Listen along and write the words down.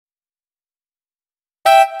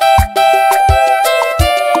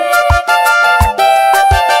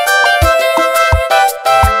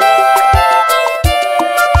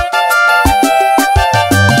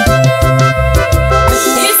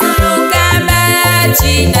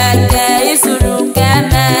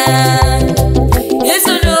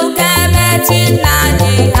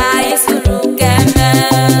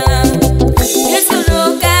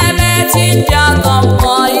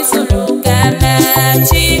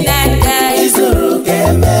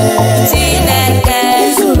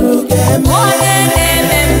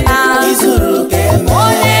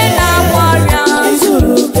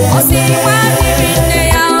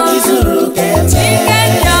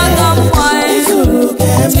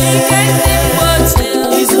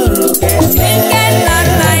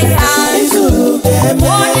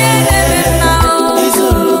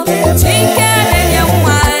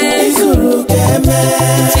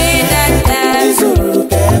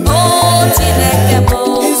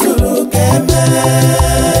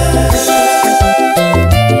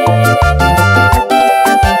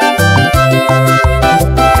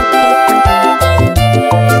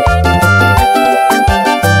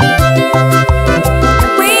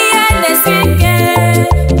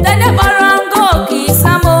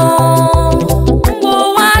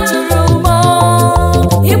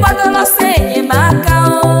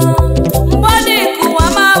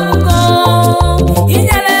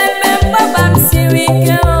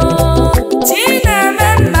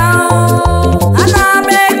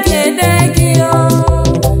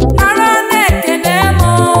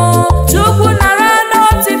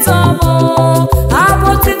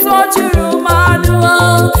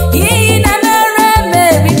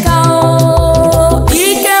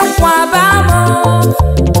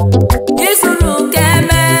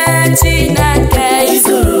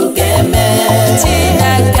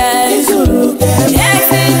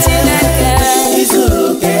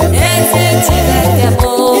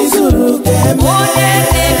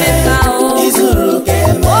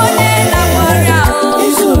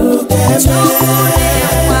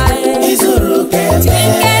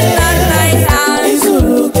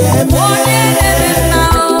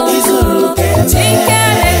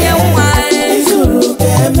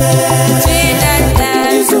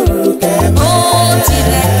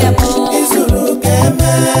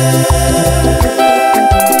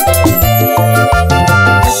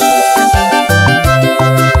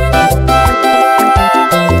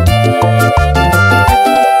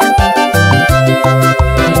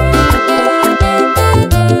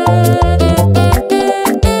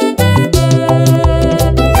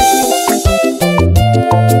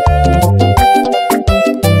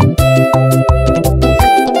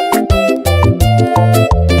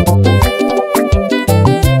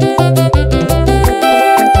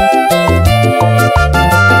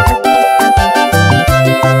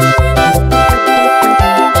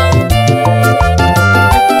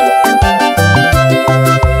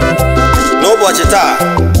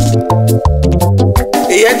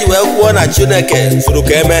wee kwuo na Chineke zuru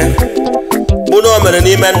ka eme bụ na o mere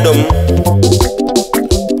n'ime ndụ m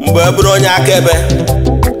mgbe e bụrụ onye akaebe.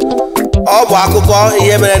 Ọ bụ akụkọ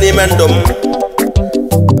ihe mere n'ime ndụ m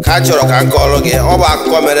ka chọrọ ka m kọọrọ gị. Ọ bụ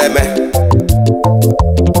akụkọ mere eme.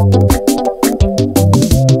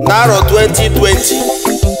 N'arọ 2020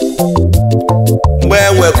 mgbe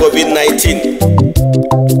enwe COVID-19,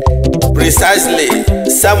 precisely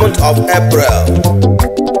 7th of April,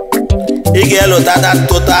 ị ga-elota that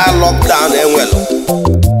total lockdown enwelu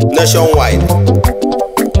nationwide.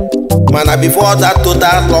 Mana before that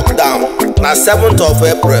total lockdown na 7th of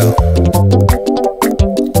April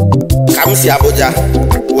ka m si Abuja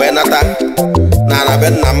wee nata na be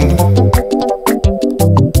nna m.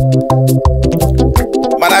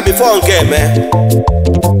 Mana before nke eme,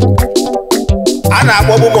 a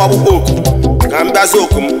na-akpọgbu m ọkpụkpọ oku ka m bịazi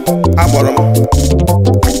oku m akpọrọ m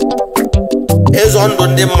ịzọ ndụ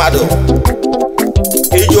ndị mmadụ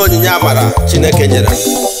iji onyinye amara Chineke nyere m.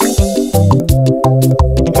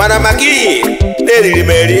 Mana maka iyi na-eriri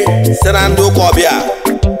m eri site na ndị ụka ọbịa,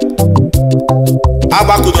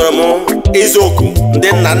 agbakụdoro m ịzọ oku ndị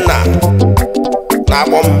nna nna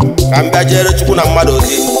na-akpọ m ka m bịa jere Chukwu na mmadụ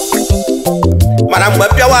ozi. Mana mgbe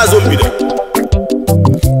mpịawa azụ mbido,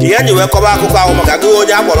 ihe nji wee kọba akụkọ ahụ maka gị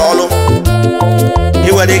onye akpọrọ ọlụ.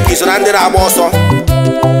 Ị nwere ike iso na ndị na-agba ọsọ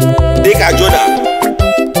dịka Jona.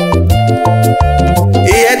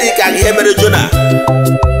 Ihe dịka ihe mere Jona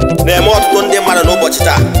na-eme ọtụtụ ndị mmadụ n'ụbọchị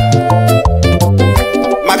taa.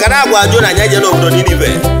 Maka na agwa Jona nye je n'obodo Ninive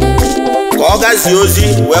ka ọ gazie ozi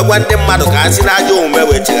wee gwa ndị mmadụ ka ha si n'ajọ omume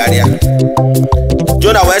wee chegharịa.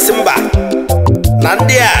 Jona wee sị mba, na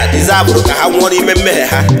ndị a dizabụrụ ka ha nwụọ n'ime mmehie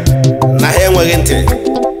ha, na ha enweghị ntị.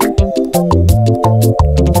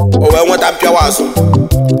 O wee nweta mpịawa azụ.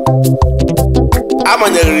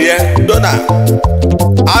 Amanyeriri ya Jona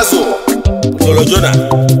azụ toro Jona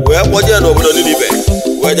wee kpọjee n'obodo Ninive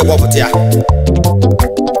wee je kpọpụta ya.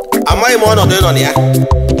 Amaghị m ọnọdụ ịnọ na ya.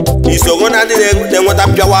 Isogo na ndị na-enweta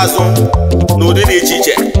mpịawa azụ n'ụdị dị iche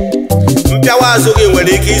iche. Mpịawa azụ gị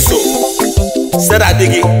nwere ike iso site na di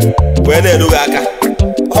gị wee na-eru gị aka.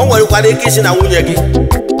 Ọ nwerekwara ike isi na nwunye gị.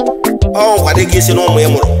 Ọ nwekwara ike isi na ụmụ ị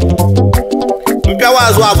mụrụ. Mpịawa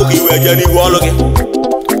azụ abụghị iwe jee n'ihu ọlụ gị,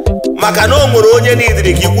 maka na o nwere onye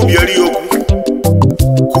n'idiri ka ikwubiere ya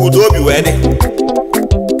okwu ka udo obi wee dị,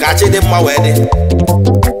 ka chi dị mma wee dị.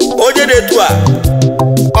 Onye na-etu a,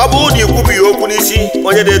 ọ bụrụ na ikwubi ya okwu n'isi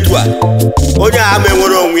onye na-etu a, onye a ma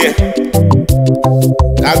enwere onwe ya.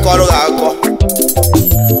 Ka akọrọ gị akụkọ.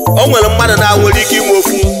 O nwere mmadụ na-nwere ike inwe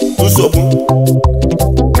ofu nsogbu,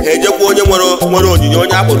 ha ejekwa onye nwere onyinye,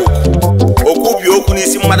 onye akpọrọ okwubi okwu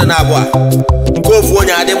n'isi mmadụ na-abụọ. Nke ofu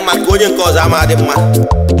onye adị mma, nke onye nke ọzọ ama adị mma.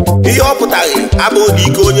 Ihe ọ pụtaghị abụghị na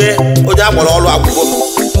ike onye akpọrọ ọrụ akwụkwọ,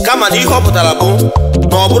 kama na ihe ọ pụtara bụ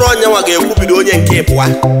na ọ bụrụ onye nwa ga-ekwubido onye nke ịbụa,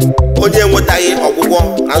 onye enwetaghị ọgwụgwọ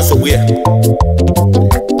na nsogbu ya.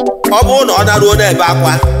 Ọ bụrụ na ọ naruo n'ebe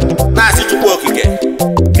akwa na-asị Chukwu okike,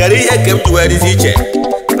 kere ihe nke m ji wee dịzi iche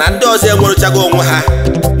na ndị ọzọ enwerechago onwe ha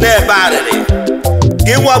n'ebe arịrị.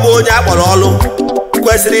 Gị nwa bụ onye akpọrọ ọrụ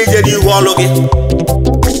kwesịrị ije n'ihu ọrụ gị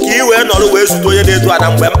ka ị wee nọrọ wee zute onye na-etu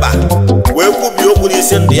ana mgbe mkpa, wee kwubie okwu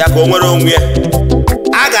n'isi ndụ ya ka o nwere onwe ya.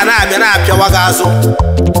 A ga na-abịa na-apịawa gị azụ.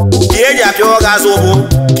 Ihe eji apịawa gị azụ bụ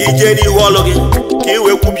ka ị jee n'ihu ọrụ gị ka ị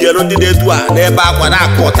wee kwubielu ndị na-etu a n'ebe akwa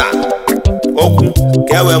na-akụ ụta okwu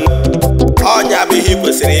ka e wee ọnya bụ ihe ị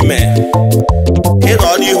kwesịrị ime. Ịnọ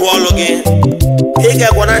n'ihu ọrụ gị, ị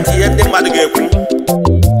ga-ekwe na ntị ihe ndị mmadụ ga-ekwu.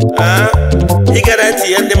 Ige na ntị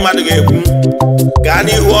ihe ndị mmadụ ga-ekwu. Gaa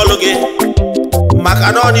n'ihu ọrụ gị,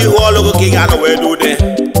 maka na ọ n'ihu ọrụ gị ka ị ga-anọ wee n'ude.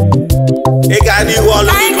 Ị gaa n'ihu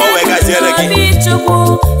ọrụ gị ka o wee gaziere gị.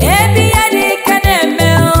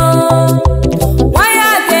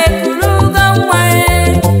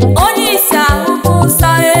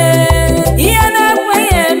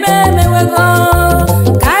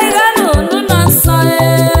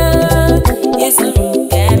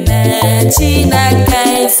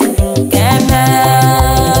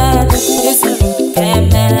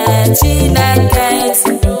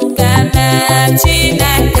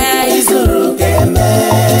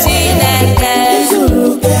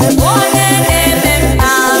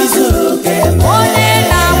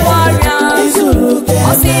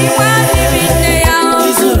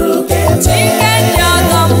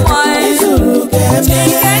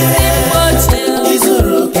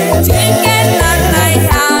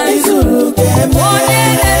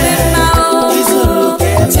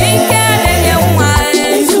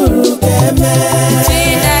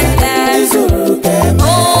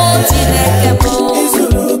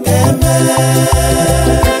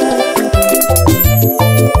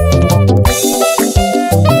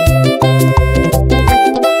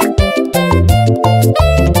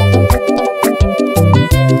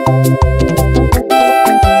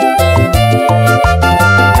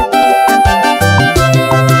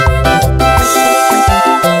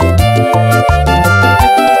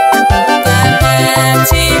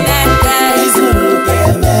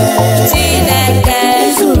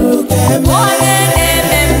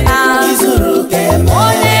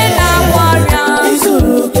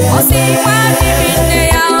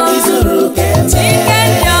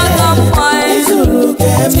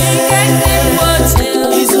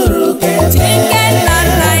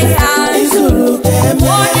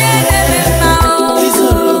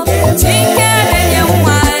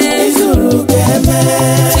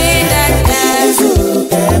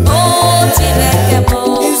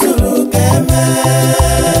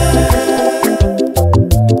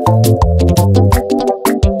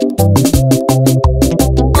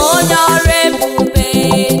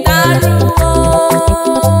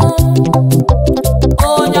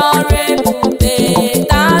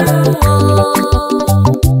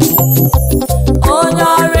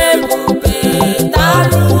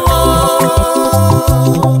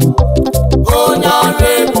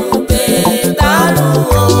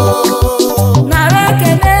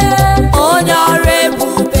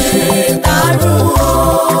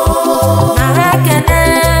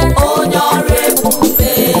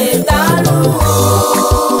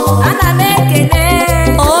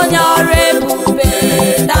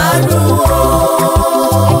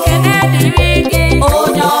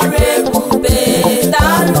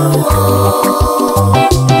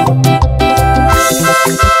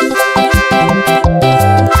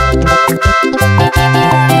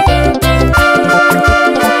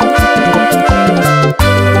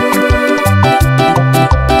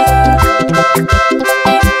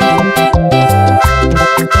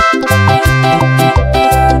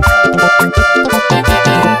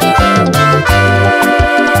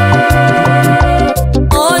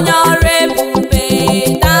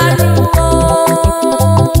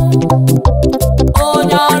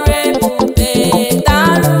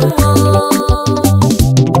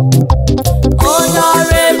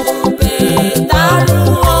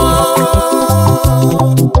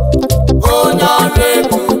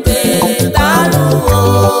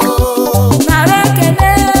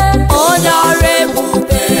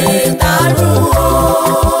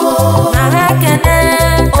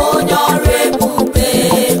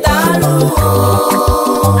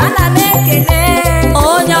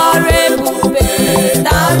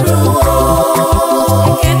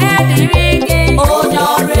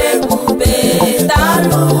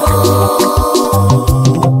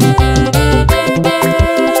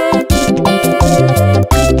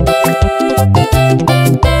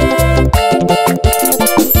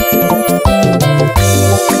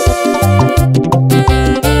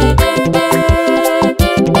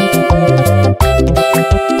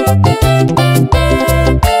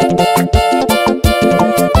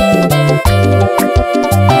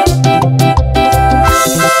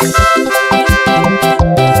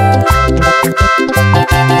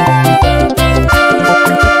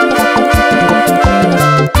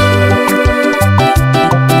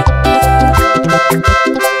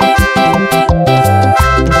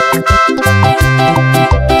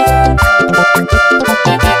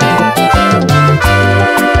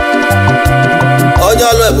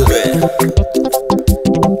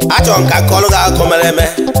 Nka kọlụ ga-akọ mere eme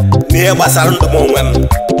n'ihe gbasara ndụ m onwe m.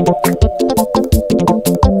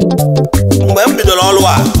 Mgbe m bidoro ọrụ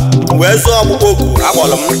a wee zụọ ọkpụkpọ oku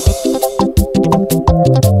akpọrọ m,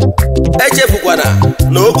 echefukwana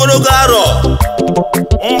na ogologo arọ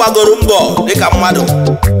m gbagoro mbọ dịka mmadụ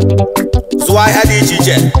zụọ ahịa dị iche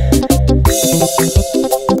iche.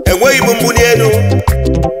 Enweghị m mbuli elu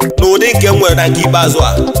n'ụdị nke m nwere na nke ikpeazụ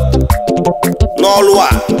a n'ọrụ a,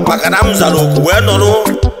 maka na m zara oku wee nọrọ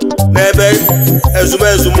n'ebe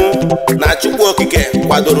ezumezu na Chukwu Okike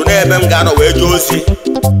kwadoro n'ebe m ga-anọ wee jee ozi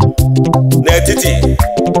n'etiti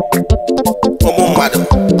ụmụ mmadụ.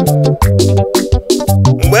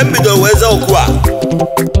 Mgbe m bidoro wee zaa oku a,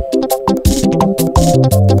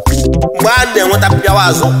 mgbe a na-enweta mpịawa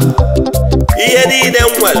azụ, ihe niile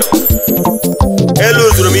m nwere elu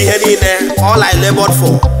zuru m ihe niile all I labored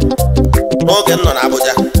for n'oge m nọ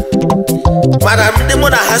n'Abuja. Mana ndị mụ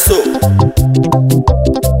na ha so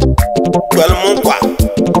kwere m nkwa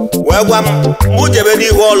wee gwa m mụ jebe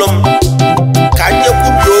n'ihu ọrụ m ka m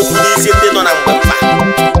nyekwubi okwu n'isi ndị nọ na mgbe mkpa,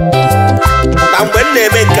 na mgbe m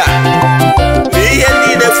na-eme nke a na ihe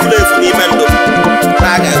niile furu efu n'ime ndụ m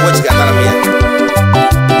na-aga ewechigatara m ya,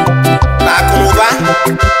 na akụ na ụba,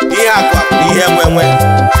 ihe akụ akụ na ihe enwe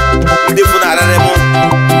ndị funarịrị m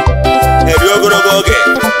eri ogologo oge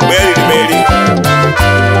mgbe eriri m eri.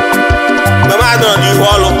 Mgbe m anọrọ n'ihu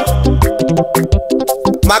ọrụ,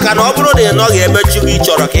 maka na ọ bụrụ na ị nọghị ebe Chukwu ị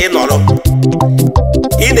chọrọ ka ị nọrọ,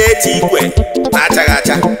 ị na-eti ikwe na-achaghị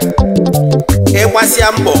acha,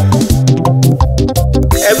 ịgbasịa mbọ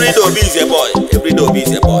every day Obi is a boy, every day Obi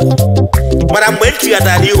is a boy. Mana mgbe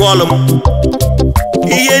nchigata n'ihu ọlụ m,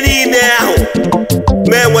 ihe niile ahụ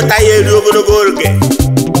ma enweta ya eri ogologo oge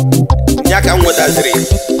ya ka m nwetaziri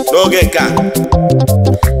n'oge nke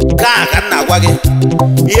a ka m na-agwa gị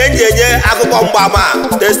ihe m ji enye akụkọ mgbaama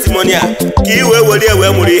testimony a ka i wee were wee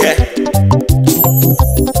mụrụ ihe.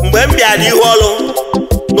 Mgbe m bịara n'ihu ọlụ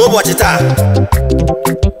n'ụbọchị taa,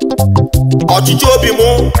 ọchịchị obi m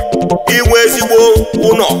inwe ezigbo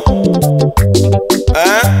ụlọ,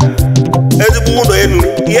 ezigbo ụlọ elu.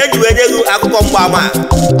 Ihe ji wee nye gị akụkọ mgbaama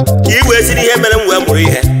ka i wee siri ihe mere m wee mụrụ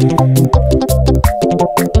ihe.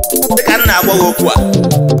 Dịka m na-agwa gị okwu a,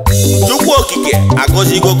 Chukwu okike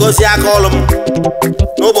agọzigo gozie aka ọlụ m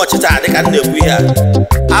n'ụbọchị taa. Dịka m na-ekwu ihe a,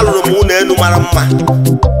 alụrụ m ụlọ elu mara mma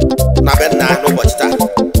na be nna n'ụbọchị taa.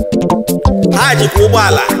 Ha jikwa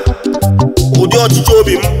ụgbọala ụdị ọchịchị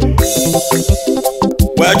obi m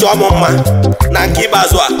wee chọọ m mma na nke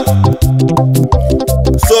ikpeazụ a.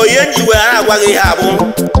 So ihe nji wee na-agwa gị ihe a bụ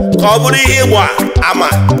ka ọ bụrụ ihe ịgba ama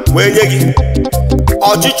wee nye gị.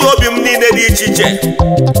 Ọchịchị obi m niile dị iche iche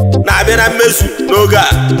na-abịa na mmezu n'oge a,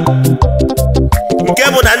 nke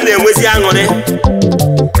bụ na m na-enwezi aṅụrị,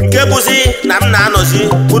 nke bụzi na m na-anọzi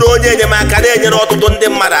bụrụ onye enyemaka na-enyere ọtụtụ ndị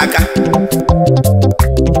mmadụ aka,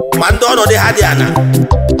 ma ndị ọnọdụ ha dị ana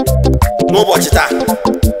n'ụbọchị taa,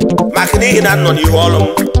 maka n'ihi na m nọ n'ihu ọlụ m.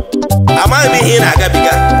 Amaghị m ihe ị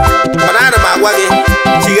na-agabiga, mana ana m agwa gị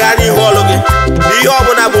chighaa n'ihu ọlụ gị na ihe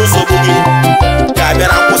ọbụla bụ nsogbu gị ga-abịa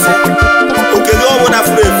na nkwụsị. Oke gị ọbụla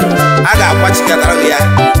furu efu a ga-akwachikọtara gị ya.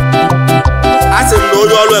 A sị m na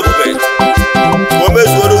onye ọlụ ebube o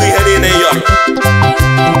mezuoro gị ihe niile ị yọrọ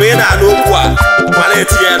mgbe ị na-anụ okwu a ma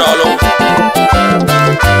na-etinye ya n'ọlụ.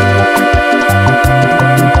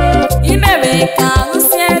 Imere ka ahụ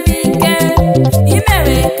sie m ike,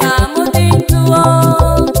 imere ka m dị ndụ,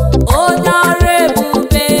 onye ọrụ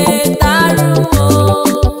ebube daruo.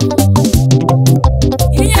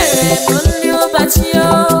 Inyere m nri ụbọchị,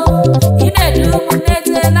 ị na-edu m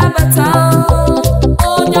na-eje nabata,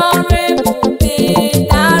 onye ọrụ ebube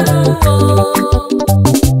daruo.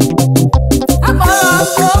 Akpọrọ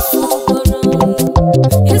m ofu ugboro,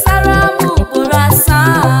 ịzara m ugboro 7,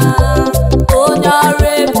 onye ọrụ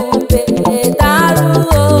ebube daruo.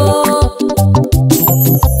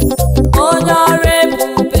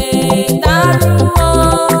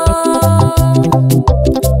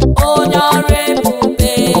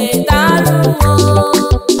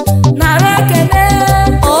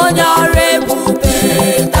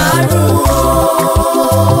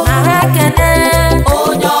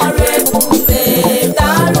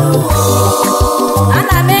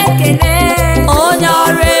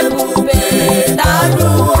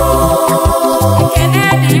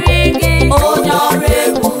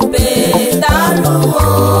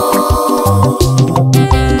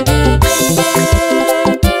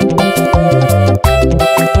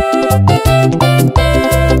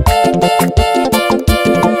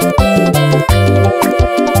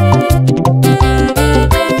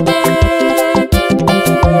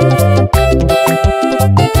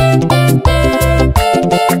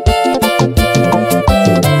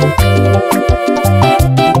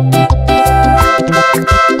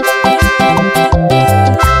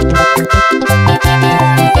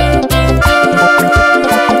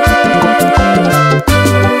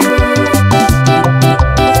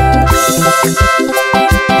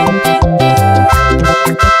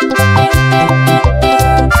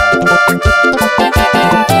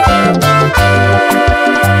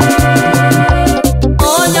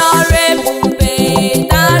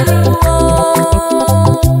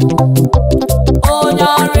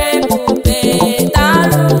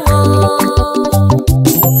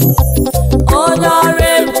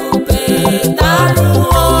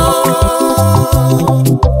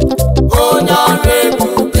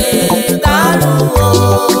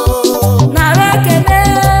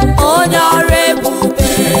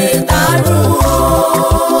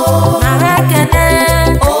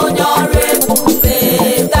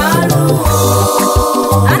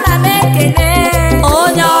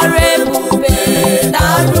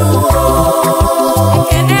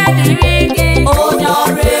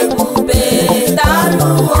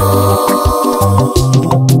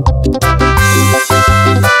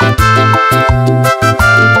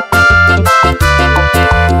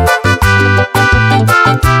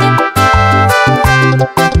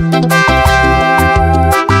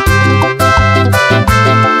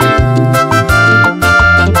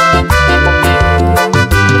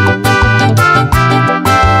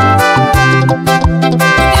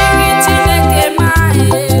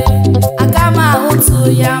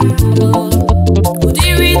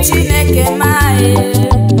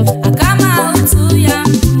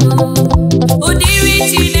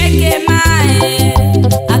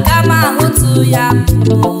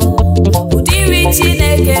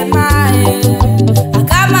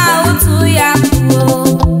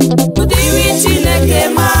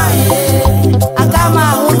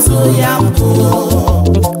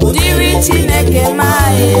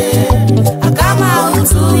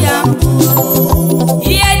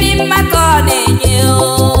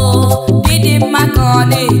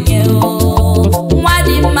 na-enye o, nwa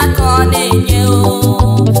dị mma ka ọ na-enye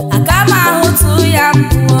o, aka m ahụtụ ya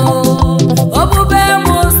mbụ o, obube m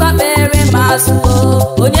ụzọ kpere m azụ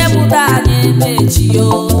o, onye mụta na-emechi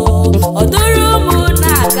o, ọ dụrụ m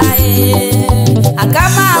na-agaghị, aka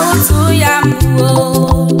m ahụtụ ya mbụ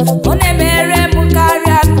o, ọ na-emere m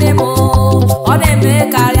karịa nne m o, ọ na-eme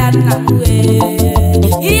karịa nna m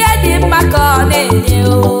ihe dị mma ka ọ na-enye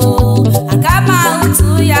o, aka m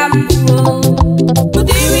ahụtụ ya mbụ o,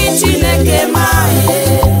 ụdịrị Chineke maghị,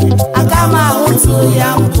 aka m ahụtụ ya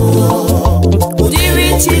mbụ o, ụdịrị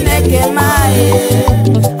Chineke maghị,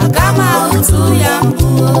 aka m ahụtụ ya mbụ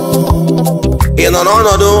o. Ị nọ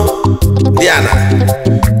n'ọnọdụ dị ana,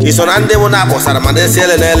 ị so na ndị mụ na-akpọsara ma na-esi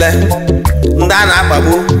ele n'ele, ndị a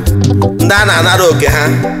na-akpagbu, ndị a na-anara oke ha,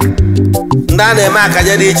 ndị a na-eme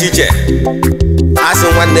akaja dị iche iche. Asị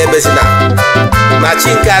nwanne ebezina na chi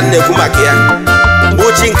nke a na-ekwu maka ya bụ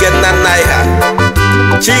chi nke nna nna anyị ha,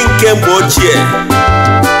 chi nke mgbe ochie,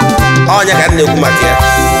 ọnya ka na-ekwu maka ya.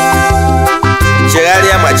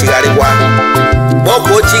 Chegharịa ma chigharịkwa,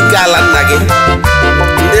 kpọkuo chi nke ala nna gị,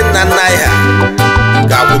 ndị nna nna anyị ha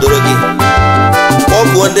ga-akwụdoro gị.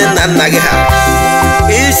 Kpọkuo ndị nna nna gị ha,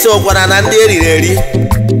 isokwana na ndị eriri eri,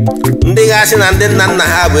 ndị ga-asị na ndị nna nna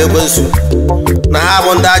ha bụ ekwensu, na ha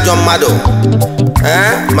bụ ndị ajọ mmadụ,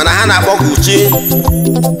 mana ha na-akpọku chi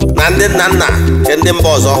na ndị nna nna nke ndị mba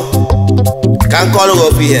ọzọ. Ka nkọrọ gị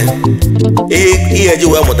ofu ihe ji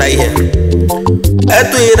wee mụta ihe.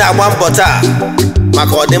 Etu ihe na-agba mbọ taa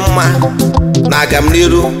maka ọdịmma na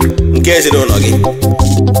agamniru nke ezinụlọ gị,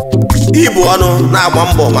 ibu ọnụ na-agba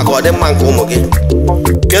mbọ maka ọdịmma nke ụmụ gị.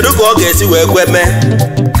 Kedu ka ọ ga-esi wee kwe mee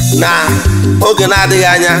na oge na-adịghị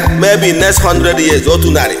anya, maybe next 100 years,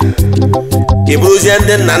 otu narị, ị bụrụzie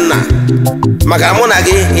ndị nna nna? Maka mụ na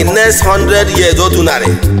gị in next 100 years, otu narị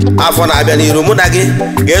afọ na-abịa n'iru, mụ na gị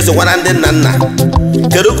ga-esokwa na ndị nna nna.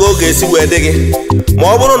 Kedu ka ọ ga-esi wee dị gị ma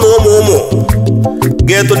ọ bụrụ na ụmụ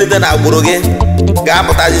ga-etolite na agbụrụ gị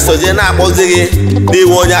ga-apụtazi sozie na-akpọzi gị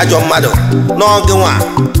n'iwu onye ajọ mmadụ, n'oge nwa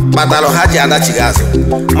kpatara ha ji adachi gị azụ,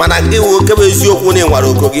 mana gị wu oke bụ eziokwu na ịnwara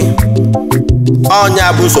oko gị?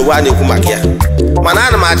 Ọnya bụ nsogbu a na-ekwu maka ya. Mana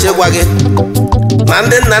ana m achọ ịgwa gị na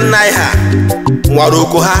ndị nna nna anyị ha nwara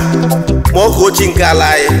oko ha ma oke ochie nke ala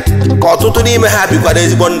anyị, ka ọtụtụ n'ime ha bikwara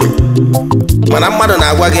ezigbo ndụ. Mana mmadụ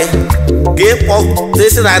na-agwa gị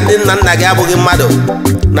ịkpọsị na ndị nna nna gị abụghị mmadụ,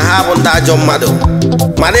 na ha bụ ndị ajọ mmadụ,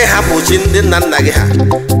 mana ịhapụ chi ndị nna nna gị ha,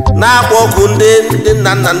 na-akpọ ọkụ ndị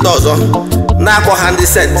nna nna ndị ọzọ, na-akpọ ha ndị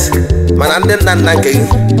sent, mana ndị nna nna nke gị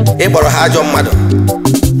ịkpọrọ ha ajọ mmadụ.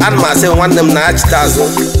 Ana m asị nwanne m na-achịta azụ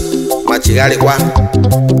ma chigharịkwa,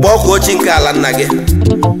 kpọkuo chi nke ala nna gị,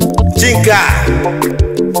 chi nke a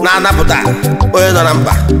na-anapụta onye nọ na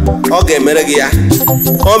mba. Ọ ga-emere gị ya,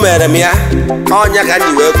 o mere m ya. Ọnya ka m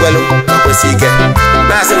ji wee kwelu ma kwesị ike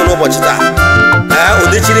na-asị m n'ụbọchị taa,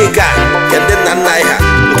 ụdị chiri nke a nke ndị nna nna anyị ha,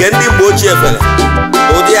 nke ndị mgbe ochie fere,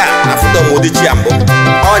 ụdị a afụtọ m ụdị chi ya mbụ.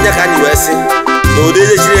 Ọnya ka m ji wee sị na ụdị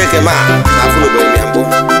eze chiri eke ma na afụ n'obodo m ya mbụ.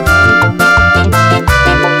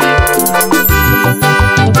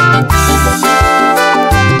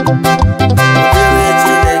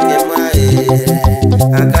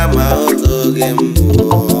 Aka m ahụtụ gị mbụ,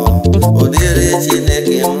 ụdịrị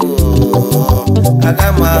Chineke mbụ, aka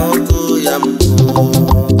m ahụtụ ya mbụ,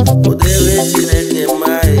 ụdịrị Chineke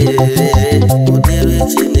maghị, ụdịrị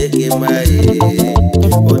Chineke maghị,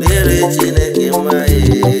 ụdịrị Chineke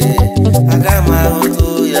maghị, aka m ahụtụ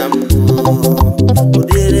ya mbụ,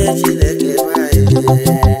 ụdịrị Chineke maghị,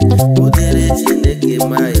 ụdịrị Chineke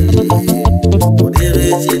maghị, ụdịrị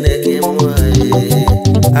Chineke maghị,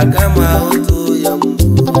 aka m ahụtụ ya mbụ.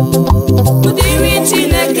 Ụdịrị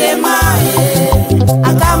Chineke maghị,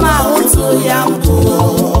 aka m ahụtụ ya mbụ,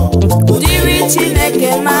 ụdịrị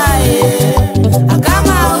Chineke maghị, aka m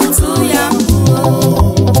ahụtụ ya mbụ.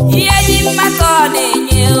 Ihe dị mma ka ọ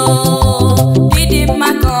na-enye o, ịdị mma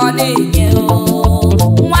ka ọ na-enye o,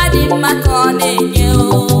 nwa dị mma ka ọ na-enye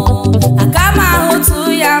o, aka m ahụtụ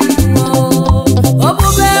ya mbụ.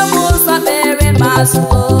 Obube m ụzọ kpere m azụ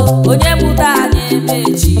o, onye mụta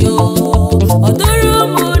na-emechi o, ọ dụrụ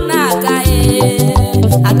m na-agaghị,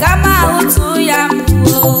 aka m ahụtụ ya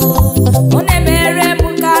mbụ. Ọ na-emere m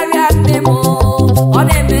karịa nne m, ọ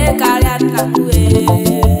na-eme karịa nna m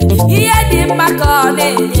ihe dị mma ka ọ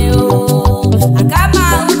na-enye o, aka m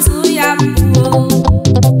ahụtụ ya mbụ.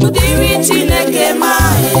 Ụdịrị Chineke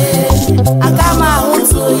maghị, aka m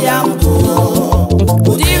ahụtụ ya mbụ,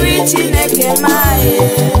 ụdịrị Chineke maghị.